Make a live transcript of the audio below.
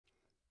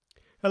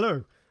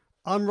Hello,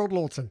 I'm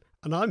Lawton,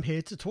 and I'm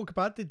here to talk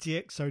about the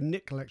DxO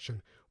Nik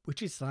Collection,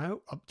 which is now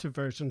up to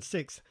version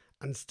 6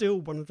 and still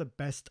one of the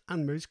best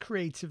and most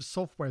creative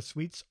software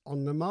suites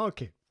on the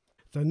market.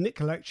 The Nik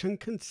Collection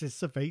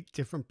consists of 8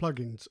 different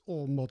plugins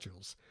or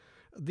modules.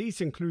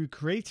 These include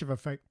creative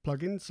effect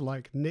plugins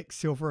like Nik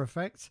Silver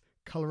Effects,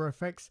 Color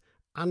Effects,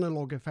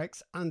 Analog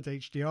Effects and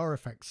HDR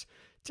Effects,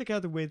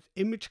 together with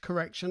image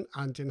correction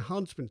and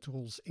enhancement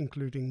tools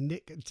including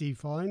Nik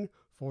Define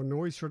for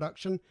noise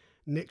reduction,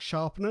 Nik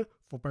Sharpener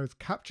for both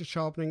capture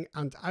sharpening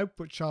and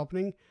output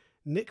sharpening,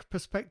 Nik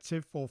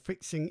Perspective for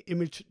fixing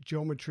image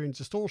geometry and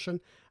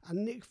distortion,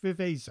 and Nik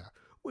Viveza,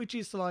 which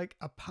is like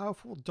a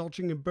powerful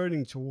dodging and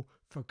burning tool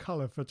for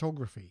color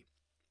photography.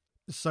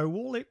 So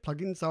all 8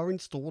 plugins are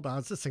installed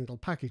as a single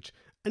package,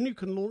 and you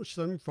can launch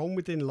them from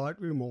within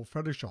Lightroom or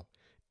Photoshop.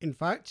 In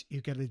fact,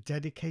 you get a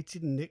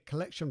dedicated Nik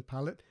Collection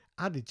palette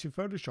added to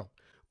Photoshop,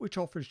 which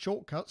offers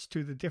shortcuts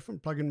to the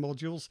different plugin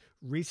modules,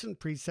 recent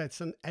presets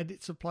and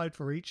edits applied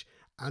for each,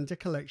 and a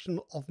collection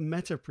of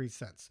meta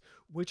presets,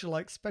 which are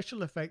like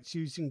special effects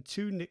using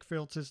 2 Nik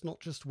filters,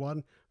 not just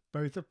one,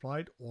 both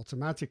applied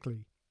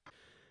automatically.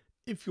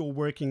 If you're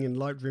working in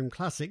Lightroom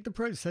Classic, the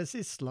process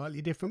is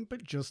slightly different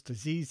but just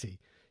as easy.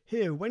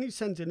 Here, when you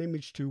send an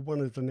image to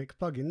one of the Nik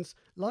plugins,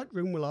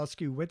 Lightroom will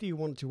ask you whether you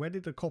want to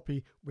edit a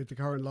copy with the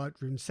current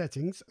Lightroom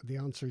settings, the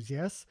answer is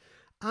yes,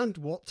 and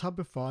what type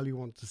of file you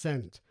want to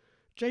send.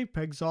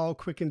 JPEGs are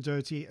quick and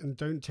dirty and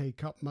don't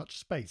take up much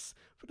space,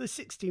 but a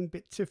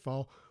 16-bit TIFF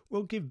file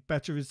will give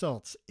better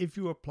results if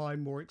you apply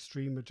more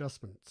extreme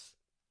adjustments.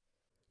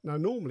 Now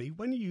normally,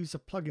 when you use a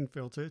plugin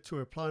filter to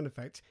apply an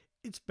effect,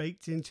 it's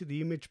baked into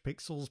the image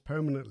pixels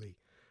permanently.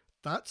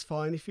 That's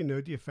fine if you know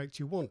the effect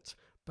you want,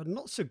 but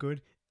not so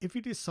good if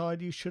you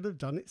decide you should have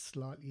done it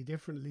slightly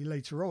differently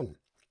later on.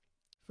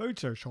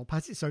 Photoshop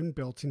has its own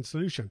built-in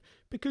solution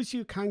because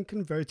you can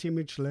convert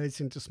image layers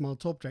into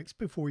smart objects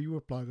before you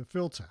apply the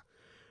filter.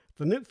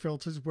 The Nik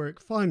filters work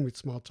fine with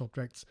smart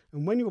objects,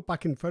 and when you're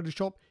back in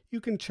Photoshop,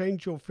 you can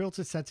change your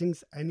filter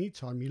settings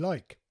anytime you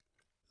like.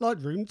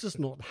 Lightroom does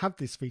not have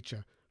this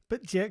feature,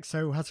 but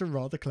DxO has a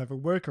rather clever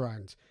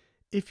workaround.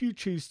 If you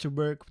choose to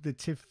work with the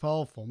TIFF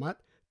file format,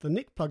 the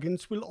Nik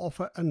plugins will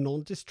offer a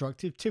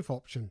non-destructive TIFF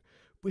option,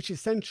 which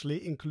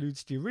essentially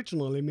includes the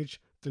original image,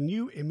 the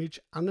new image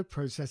and the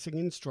processing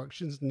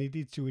instructions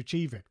needed to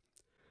achieve it.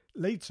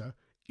 Later,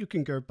 you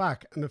can go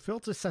back and the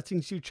filter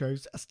settings you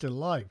chose are still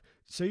live,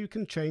 so you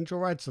can change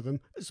or add to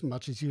them as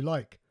much as you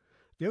like.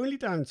 The only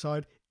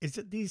downside is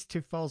that these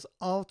TIFF files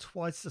are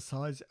twice the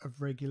size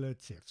of regular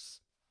TIFFs.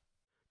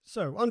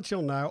 So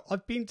until now,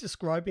 I've been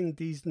describing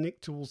these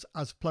Nik tools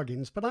as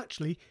plugins, but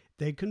actually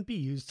they can be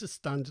used as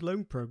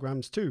standalone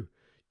programs too.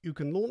 You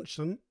can launch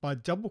them by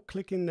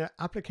double-clicking their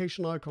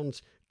application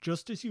icons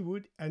just as you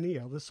would any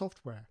other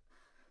software.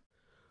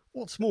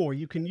 What's more,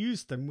 you can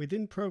use them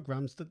within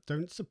programs that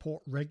don't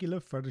support regular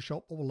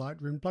Photoshop or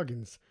Lightroom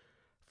plugins.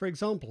 For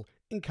example,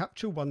 in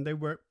Capture One they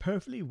work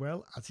perfectly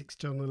well as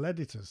external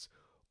editors.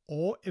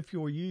 Or if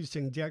you're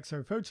using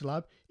DxO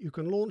PhotoLab, you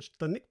can launch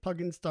the Nik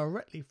plugins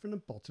directly from the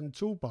bottom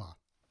toolbar.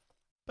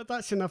 But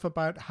that's enough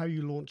about how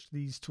you launch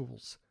these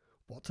tools.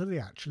 What do they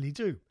actually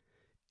do?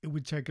 It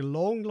would take a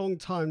long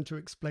time to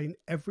explain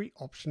every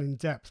option in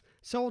depth,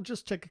 so I'll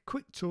just take a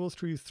quick tour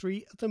through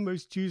 3 of the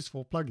most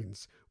useful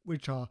plugins,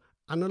 which are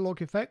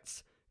Analog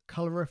Effects,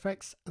 Color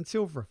Effects and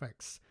Silver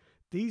Effects.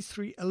 These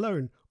 3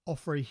 alone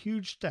offer a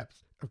huge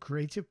depth of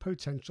creative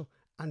potential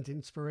and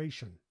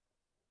inspiration.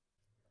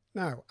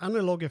 Now,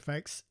 Analog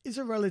Effects is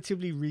a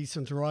relatively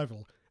recent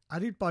arrival,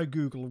 added by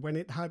Google when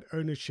it had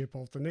ownership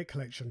of the Nik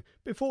Collection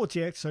before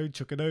DxO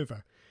took it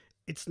over.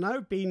 It's now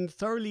been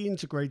thoroughly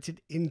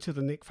integrated into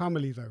the Nik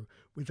family though,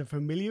 with a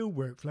familiar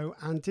workflow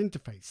and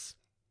interface.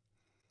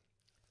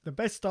 The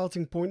best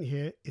starting point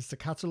here is the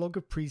catalogue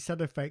of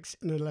preset effects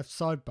in the left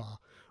sidebar,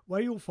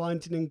 where you'll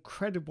find an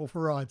incredible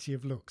variety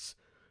of looks.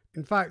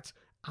 In fact,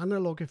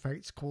 Analog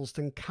Effects calls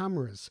them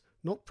cameras,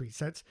 not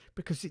presets,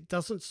 because it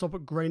doesn't stop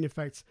at grain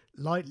effects,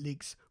 light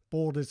leaks,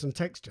 borders and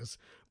textures,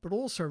 but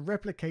also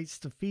replicates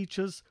the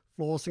features,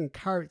 flaws and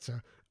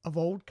character of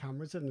old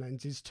cameras and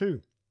lenses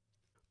too.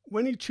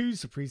 When you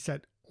choose a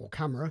preset or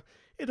camera,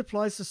 it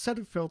applies a set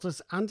of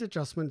filters and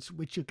adjustments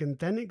which you can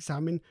then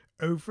examine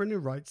over in the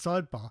right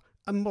sidebar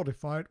and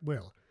modify at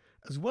will.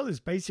 As well as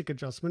basic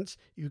adjustments,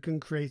 you can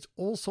create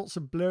all sorts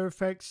of blur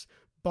effects,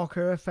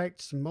 bokeh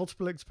effects,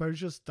 multiple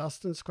exposures,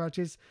 dust and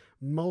scratches,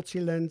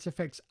 multi-lens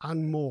effects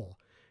and more.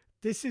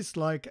 This is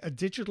like a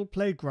digital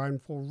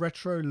playground for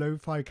retro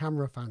lo-fi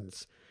camera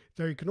fans,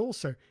 though you can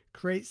also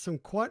create some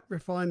quite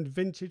refined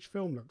vintage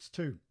film looks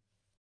too.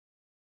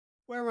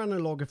 Where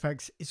Analog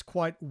Effects is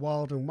quite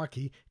wild and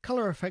wacky,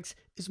 Color Effects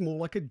is more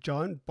like a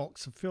giant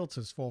box of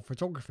filters for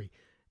photography.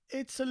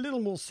 It's a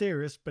little more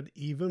serious but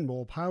even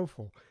more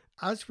powerful.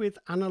 As with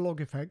Analog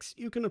Effects,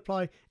 you can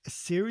apply a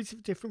series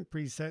of different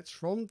presets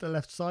from the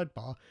left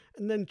sidebar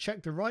and then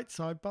check the right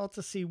sidebar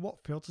to see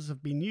what filters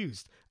have been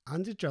used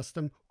and adjust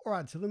them or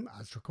add to them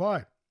as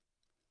required.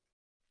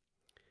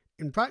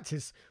 In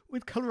practice,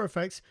 with color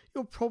effects,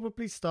 you'll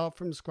probably start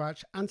from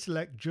scratch and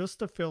select just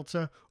the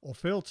filter or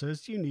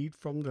filters you need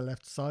from the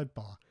left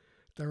sidebar.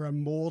 There are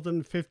more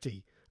than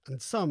 50,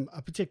 and some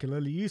are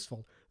particularly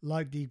useful,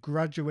 like the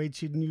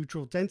graduated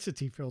neutral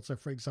density filter,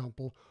 for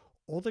example,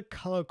 or the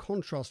color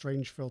contrast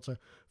range filter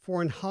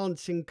for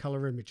enhancing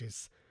color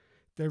images.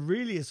 There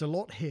really is a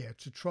lot here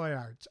to try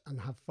out and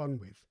have fun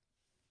with.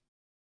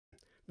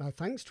 Now,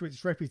 thanks to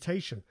its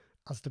reputation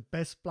as the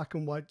best black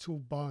and white tool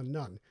bar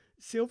none,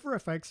 Silver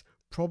Effects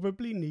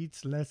probably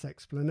needs less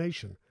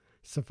explanation.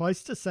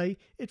 Suffice to say,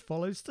 it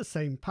follows the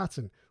same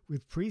pattern,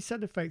 with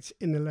preset effects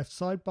in the left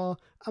sidebar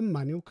and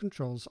manual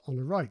controls on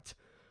the right.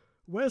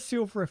 Where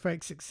Silver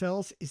Effects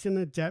excels is in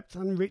the depth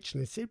and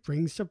richness it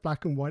brings to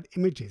black and white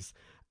images,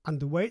 and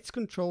the way its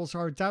controls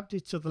are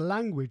adapted to the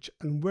language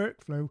and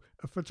workflow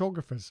of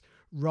photographers,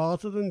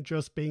 rather than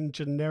just being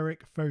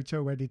generic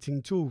photo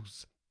editing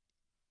tools.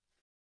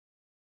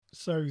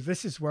 So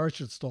this is where I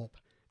should stop.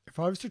 If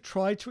I was to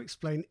try to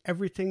explain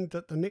everything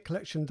that the Nik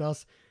Collection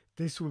does,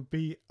 this would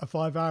be a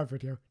 5-hour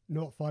video,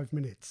 not 5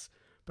 minutes.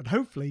 But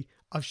hopefully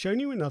I've shown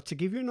you enough to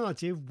give you an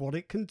idea of what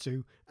it can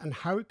do and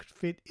how it could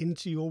fit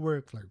into your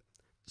workflow.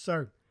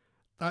 So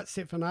that's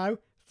it for now.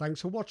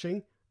 Thanks for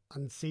watching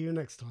and see you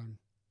next time.